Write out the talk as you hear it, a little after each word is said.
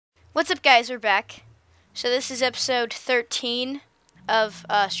What's up, guys? We're back. So this is episode 13 of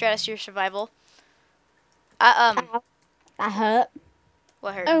Stratosphere Survival. Ow, that hurt.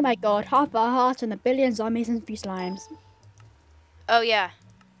 What hurt? Oh my god, half our heart and a billion zombies and few slimes. Oh yeah.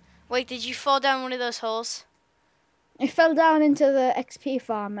 Wait, did you fall down one of those holes? It fell down into the XP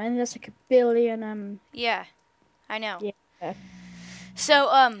farm and there's like a billion, Yeah, I know. yeah. So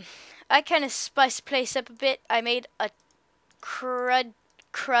I kind of spiced the place up a bit. I made a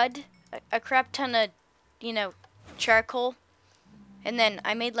a crap ton of, charcoal, and then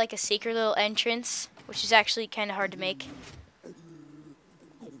I made like a secret little entrance, which is actually kind of hard to make.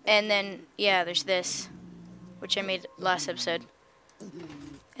 And then yeah, there's this, which I made last episode.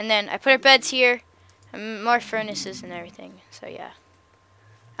 And then I put our beds here, and more furnaces and everything. So yeah.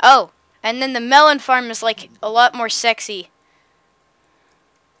 Oh, and then the melon farm is like a lot more sexy.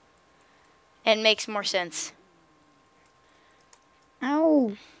 And makes more sense.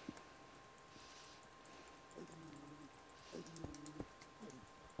 Ow.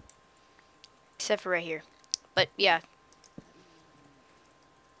 Except for right here. But yeah.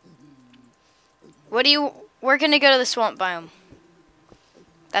 We're gonna go to the swamp biome.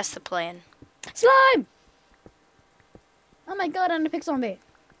 That's the plan. Slime! Oh my god, and a pig zombie.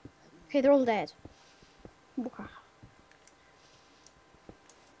 Okay, they're all dead.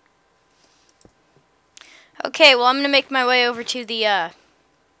 Okay, well I'm gonna make my way over to the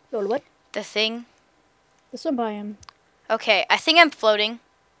Lol, what? the thing. The sun biome. Okay, I think I'm floating.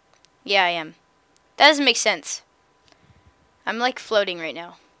 Yeah, I am. That doesn't make sense. I'm like floating right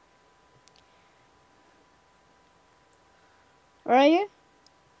now. Where are you?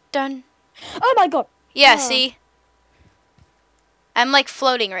 Done. Oh my god! Yeah, Oh. see? I'm like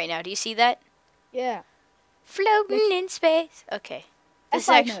floating right now. Do you see that? Yeah. Floating in space. Okay. This is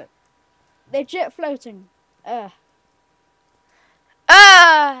Side actually... note. Legit floating. Ah!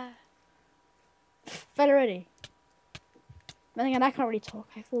 Fell already. Then again, I can't really talk.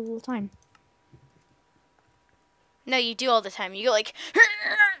 I fall all the time. No, you do all the time. You go like...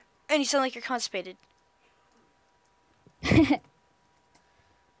 And you sound like you're constipated.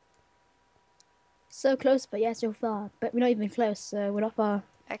 So close, but yeah, so far. But we're not even close, so we're not far.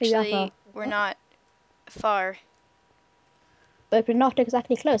 Actually, we're not far. But we're not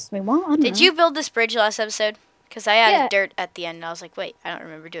exactly close. I mean, what? I don't Did know. you build this bridge last episode? Because I added Yeah. dirt at the end, and I was like, wait, I don't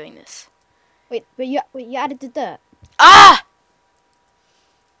remember doing this. Wait, you added the dirt. Ah!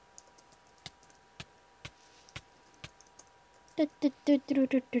 I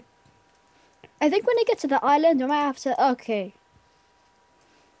think when I get to the island, we might have to... Okay.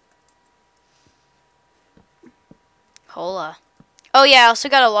 Hola. Oh yeah, I also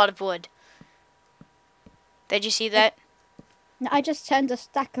got a lot of wood. Did you see that? No, I just turned a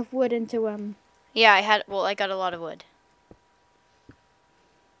stack of wood into, Yeah, I got a lot of wood.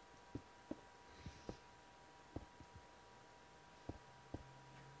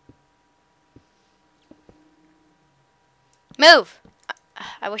 Move!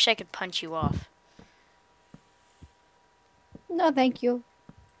 I wish I could punch you off. No, thank you.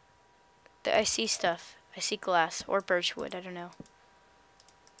 I see stuff. I see glass or birch wood, I don't know.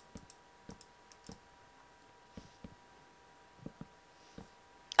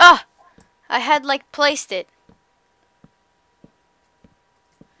 Ah! I had like placed it.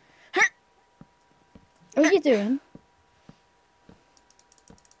 What are you doing?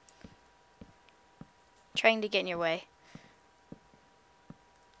 Trying to get in your way.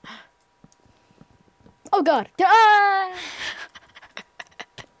 Oh god. Ah!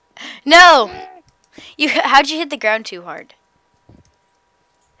 No! How'd you hit the ground too hard?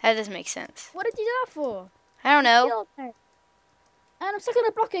 That doesn't make sense. What did you do that for? I don't know. And I'm stuck on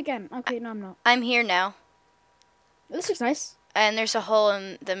a block again. Okay, no, I'm not. I'm here now. This looks nice. And there's a hole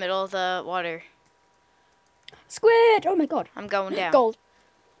in the middle of the water. Squid! Oh my god. I'm going down. Gold.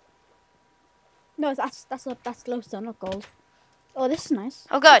 No, that's glowstone, not gold. Oh, this is nice.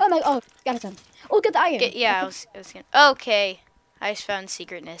 Oh god. Oh my, oh, skeleton. Oh, get the iron. Yeah, Okay. I was gonna... Okay. I just found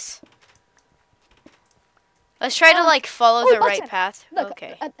secretness. Let's try to like follow the right button. path. Look,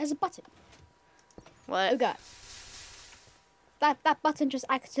 Okay. there's a button. What? Oh god. That button just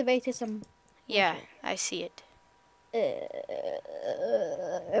activated some... Yeah, I see it. Well,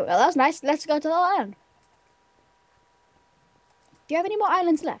 that's nice. Let's go to the island. Do you have any more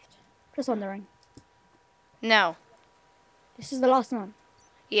islands left? Just wondering. No. This is the last one.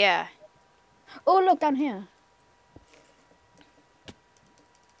 Yeah. Oh, look down here.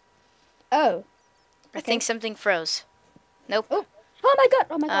 Oh. I think something froze. Nope. Oh my god.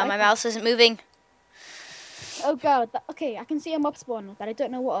 Oh my god. My mouse isn't moving. Oh god. Okay, I can see a mob spawn that I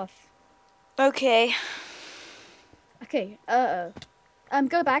don't know what of. Okay. Okay. Uh-oh.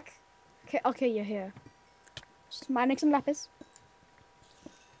 Go back. Okay, you're here. Just mining some lapis.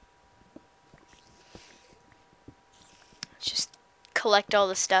 Just collect all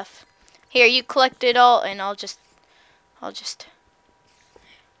the stuff. Here, you collect it all, and I'll just.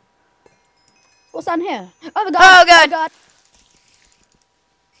 What's down here? Oh my god! Oh Oh my god! god!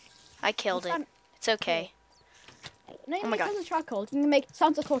 I killed it. It's okay. No, you Oh my make god. tons of charcoal. You can make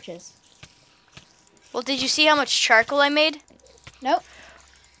tons of torches. Well, did you see how much charcoal I made? Nope.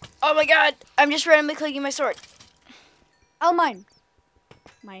 Oh my god! I'm just randomly clicking my sword. I'll mine.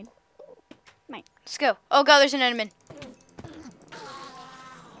 Mine. Let's go. Oh god, there's an enemy.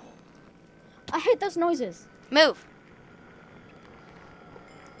 I hate those noises. Move.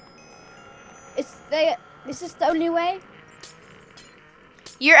 Is this the only way?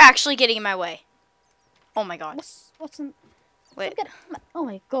 You're actually getting in my way. Oh my god. What's in? Wait. Oh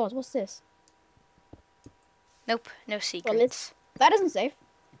my god! What's this? Nope. No secrets. Well, that isn't safe.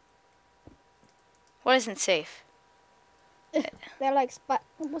 What isn't safe? They're like what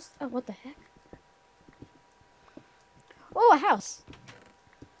the heck? Oh, a house.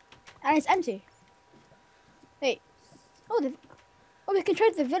 And it's empty. Wait. Oh, we can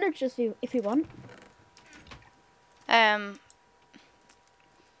trade the villagers if we want.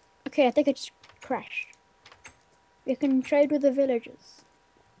 Okay, I think I just crashed. We can trade with the villagers.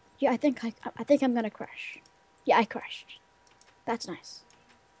 Yeah, I think I'm gonna crash. Yeah, I crashed. That's nice.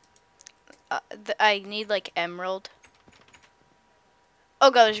 I need like emerald.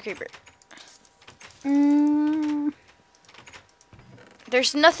 Oh god, there's a creeper.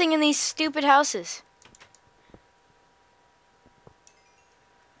 There's nothing in these stupid houses.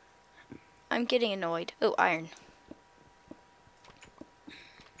 I'm getting annoyed. Oh, iron.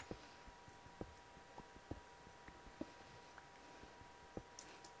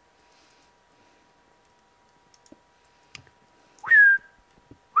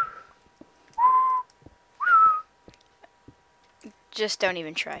 Just don't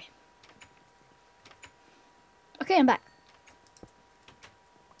even try. Okay, I'm back.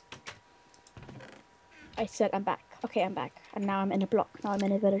 I said I'm back. Okay, I'm back. And now I'm in a block. Now I'm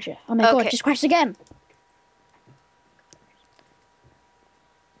in a villager. Oh my god, just crashed again.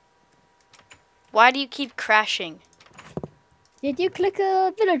 Why do you keep crashing? Did you click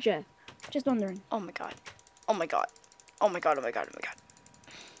a villager? Just wondering. Oh my god. Oh my god. Oh my god, oh my god, oh my god.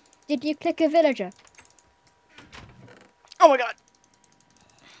 Did you click a villager? Oh my god.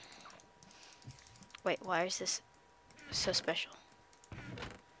 Wait, why is this so special?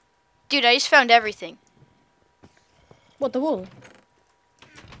 Dude, I just found everything. What, the wool?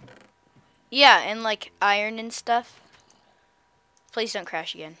 Yeah, and like iron and stuff. Please don't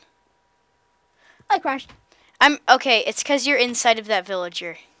crash again. I crashed. Okay, it's because you're inside of that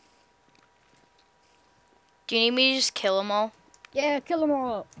villager. Do you need me to just kill them all? Yeah, kill them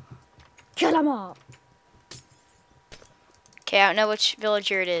all. Kill them all. Okay, I don't know which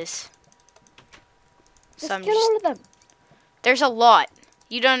villager it is. Just kill all of them. There's a lot.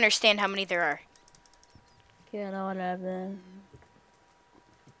 You don't understand how many there are. Kill all of them.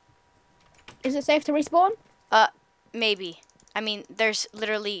 Is it safe to respawn? Maybe. I mean, there's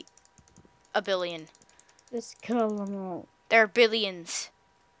literally a billion. Just kill them all. There are billions.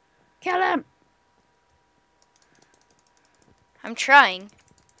 Kill them! I'm trying.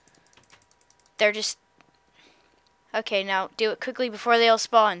 They're just... Okay, now do it quickly before they all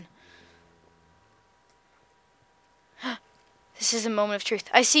spawn. This is a moment of truth.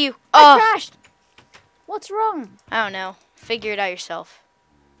 I see you. I crashed! What's wrong? I don't know. Figure it out yourself.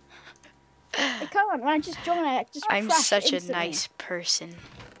 I can't. When I just joined, I just I'm crashed such instantly. a nice person.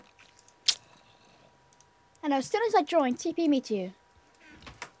 And as soon as I join, TP me to you.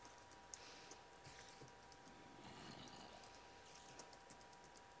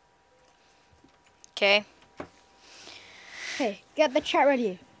 Okay. Okay, get the chat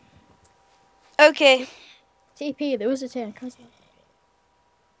ready. Okay. TP, there was a 10.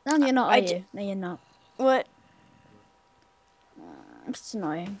 No, you're not, are you? No, you're not. What? It's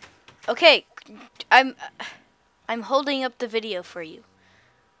annoying. Okay. I'm holding up the video for you.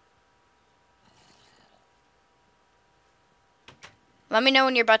 Let me know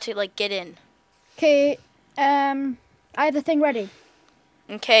when you're about to like get in. Okay, I have the thing ready.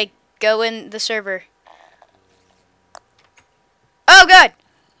 Okay, go in the server. Oh god!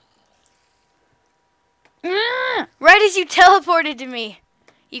 Right as you teleported to me,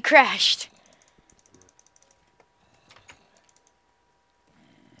 you crashed.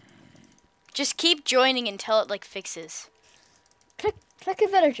 Just keep joining until it like fixes. Click a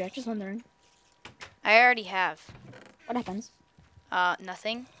villager, just wondering. I already have. What happens?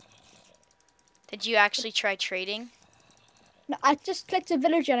 Nothing. Did you actually try trading? No, I just clicked a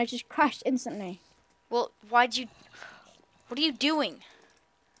villager and I just crashed instantly. Well, why'd you... What are you doing?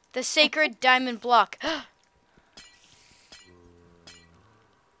 The sacred diamond block.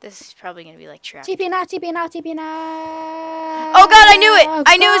 This is probably going to be like trapped. TP now, TP now, TP now. Oh god, I knew it! Oh,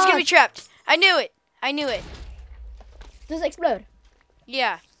 I knew it was going to be God. trapped. I knew it. I knew it. Does it explode?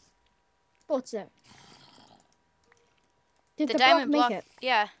 Yeah. Thought so. Did The the block diamond make block. it?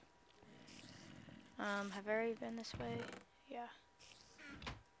 Yeah. Have I already been this way? Yeah.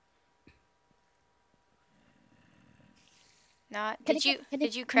 Not. Did you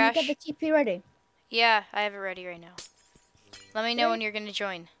crash? Can you get the TP ready? Yeah, I have it ready right now. Let me know when you're going to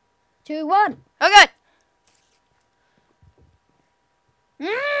join. 2, 1. Oh god!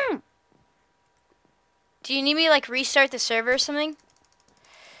 Mm. Do you need me to like restart the server or something?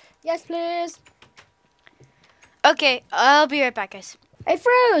 Yes, please. Okay, I'll be right back, guys. I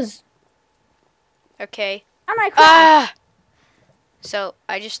froze. Okay. And I crashed. Ah! So,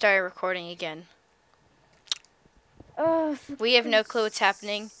 I just started recording again. Oh, We have no clue what's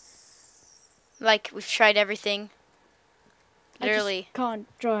happening. Like, we've tried everything. Literally. I just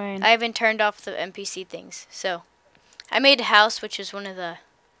can't join. I haven't turned off the NPC things. So, I made a house, which is one of the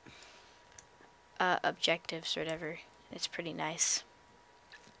objectives or whatever. It's pretty nice.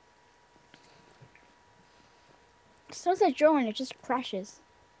 As soon as I join, it just crashes.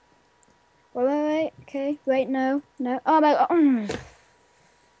 Wait. Okay, wait, no. Oh my god.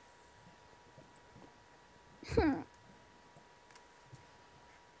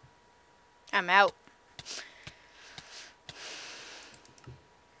 I'm out.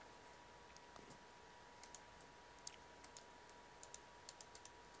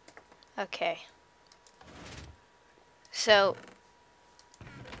 Okay. So,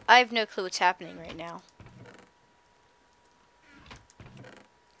 I have no clue what's happening right now.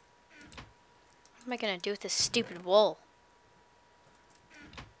 What am I gonna do with this stupid wool?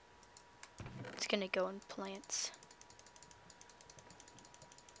 It's gonna go in plants.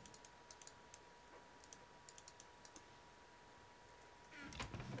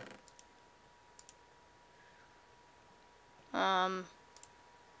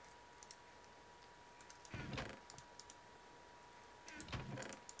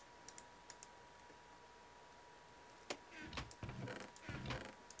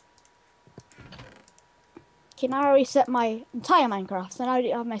 Okay, now I reset my entire Minecraft. So now I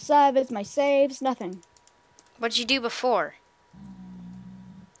don't have my servers, my saves, nothing. What'd you do before?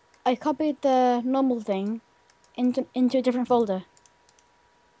 I copied the normal thing into a different folder.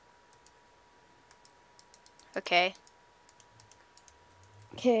 Okay.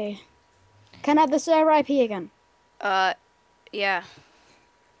 Okay. Can I have the server IP again? Yeah.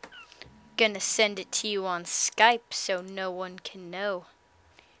 Gonna send it to you on Skype so no one can know.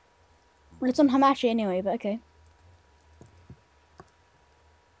 Well, it's on Hamachi anyway, but okay.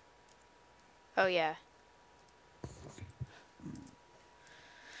 Oh, yeah.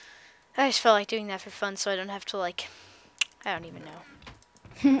 I just felt like doing that for fun so I don't have to, like, I don't even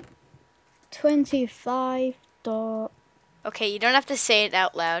know. 25 dot Okay, you don't have to say it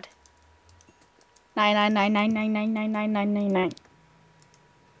out loud. 99999999999.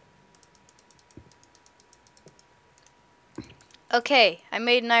 Okay, I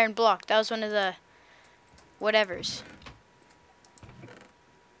made an iron block. That was one of the whatevers.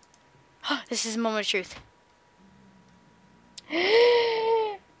 This is a moment of truth.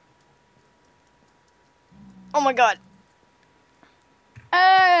 Oh my god.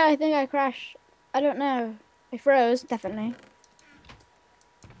 I think I crashed. I don't know. I froze, definitely.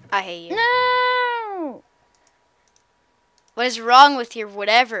 I hate you. No! What is wrong with your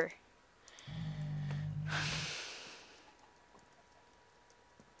whatever?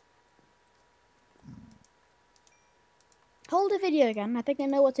 Hold the video again. I think I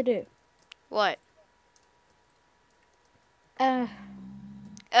know what to do. What? Hold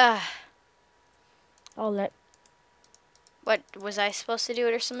it. What, was I supposed to do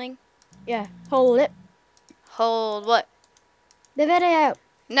it or something? Yeah, hold it. Hold what? The video.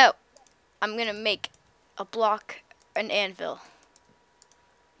 No. I'm gonna make a block, an anvil.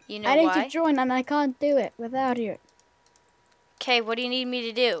 You know I need why? to join and I can't do it without you. Okay, what do you need me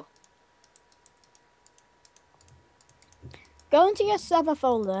to do? Go into your server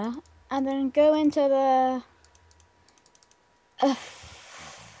folder and then go into the...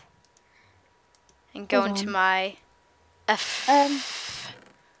 And go Hold into on. my... Do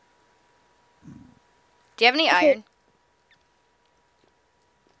you have any okay. iron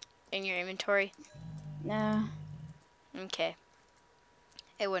in your inventory? No. Okay.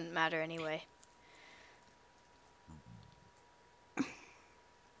 It wouldn't matter anyway.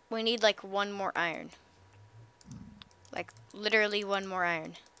 We need like one more iron. Like, literally one more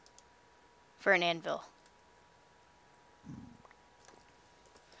iron. For an anvil.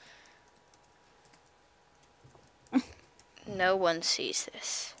 No one sees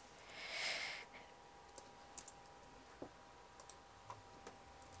this.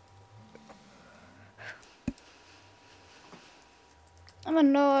 I'm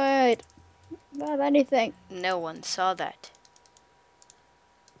annoyed about anything. No one saw that.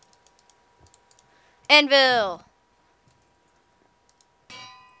 Anvil!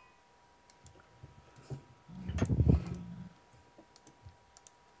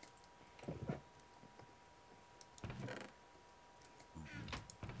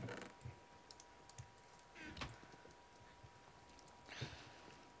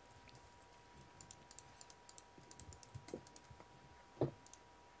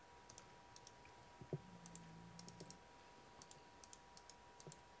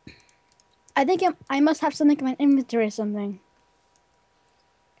 I think I must have something in my inventory or something.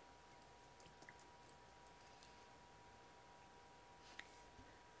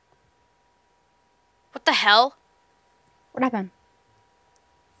 What the hell? What happened?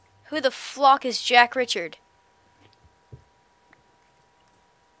 Who the flock is Jack Richard?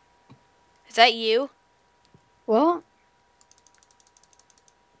 Is that you? What?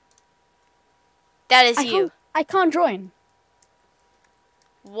 That is you. I can't join.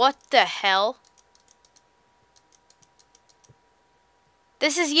 What the hell?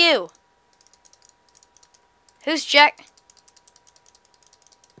 This is you. Who's Jack?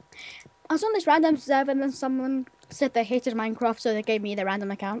 I was on this random server and then someone said they hated Minecraft, so they gave me the random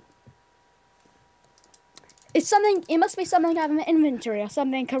account. It's something, it must be something I have in my inventory or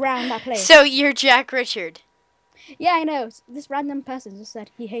something around that place. So you're Jack Richard. Yeah, I know. This random person just said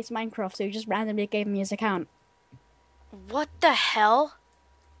he hates Minecraft, so he just randomly gave me his account. What the hell?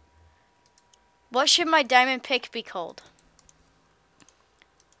 What should my diamond pick be called?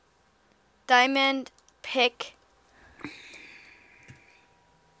 Diamond pick.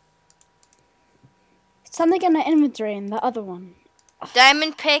 Something in my inventory in the other one.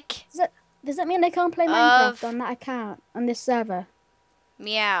 Diamond pick. Does that mean I can't play Minecraft on that account, on this server?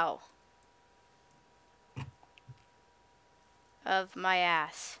 Meow. Of my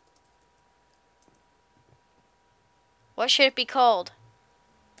ass. What should it be called?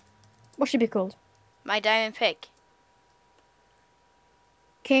 What should it be called? My diamond pick.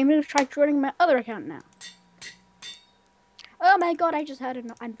 Okay, I'm gonna try joining my other account now. Oh my god, I just heard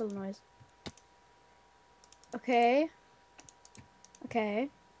an anvil noise. Okay. Okay.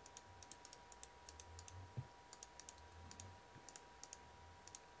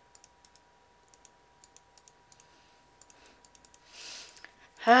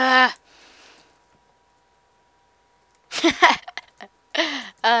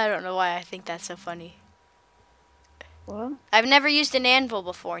 I don't know why I think that's so funny. What? I've never used an anvil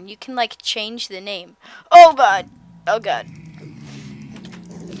before, and you can, like, change the name. Oh, God. Oh, God.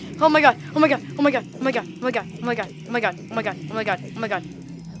 Oh, my God. Oh, my God. Oh, my God. Oh, my God. Oh, my God. Oh, my God. Oh, my God. Oh, my God. Oh, my God. Oh, my God.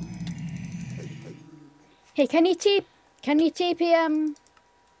 Hey, can you TP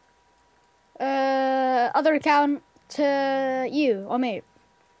other account to you or me?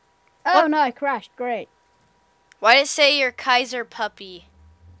 Oh, What? no, I crashed. Great. Why did it say your Kaiser puppy?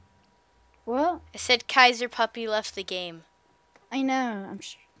 What? It said Kaiser puppy left the game. I know.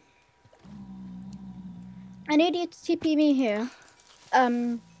 I need you to TP me here. Oh,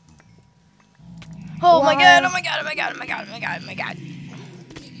 my God. Oh, my God. Oh, my God. Oh, my God. Oh, my God. Oh, my God.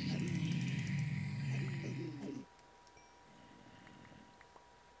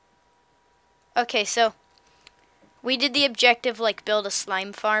 Okay, so we did the objective, like, build a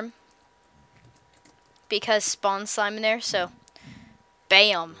slime farm. Because spawn slime in there, so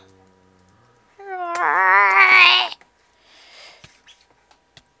bam.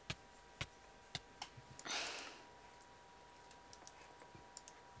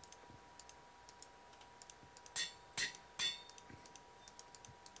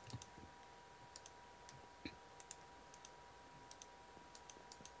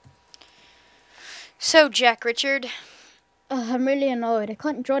 So, Jack Richard. I'm really annoyed. I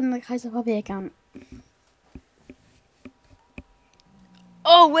can't join the Kaiser Hobby account.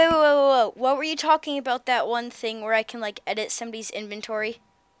 Oh, wait. What were you talking about, that one thing where I can, like, edit somebody's inventory?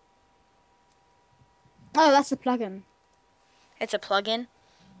 Oh, that's a plugin. It's a plugin?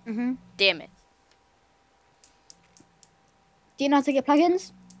 Mm-hmm. Damn it. Do you know how to get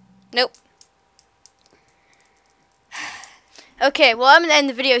plugins? Nope. Okay, well, I'm going to end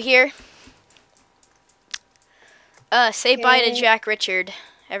the video here. Say bye to Jack Richard,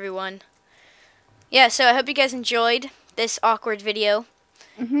 everyone. Yeah, so I hope you guys enjoyed this awkward video.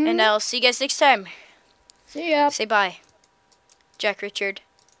 Mm-hmm. And I'll see you guys next time. See ya. Say bye. Jack Richard.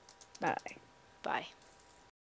 Bye. Bye.